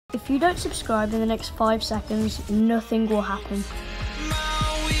If you don't subscribe in the next 5 seconds, nothing will happen.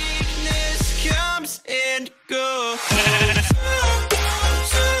 My weakness comes and goes.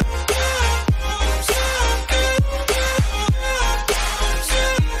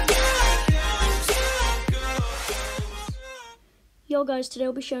 Yo guys, today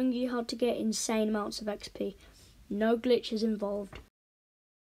I'll be showing you how to get insane amounts of XP. No glitches involved.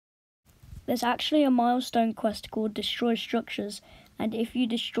 There's actually a milestone quest called Destroy Structures, and if you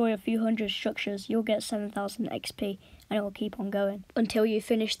destroy a few hundred structures, you'll get 7,000 XP, and it will keep on going until you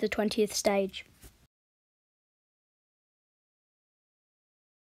finish the 20th stage.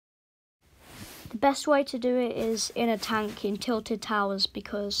 The best way to do it is in a tank in tilted towers,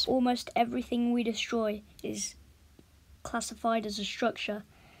 because almost everything we destroy is classified as a structure.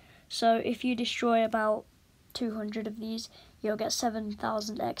 So if you destroy about 200 of these, you'll get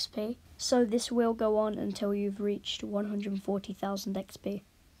 7,000 XP. So this will go on until you've reached 140,000 XP.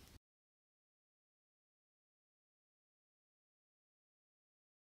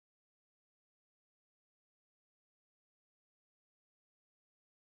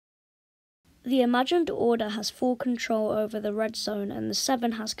 The imagined order has full control over the red zone, and the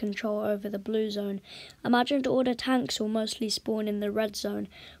 7 has control over the blue zone. Imagined order tanks will mostly spawn in the red zone,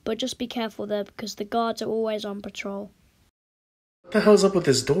 but just be careful there because the guards are always on patrol. What the hell's up with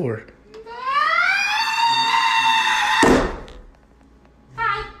this door?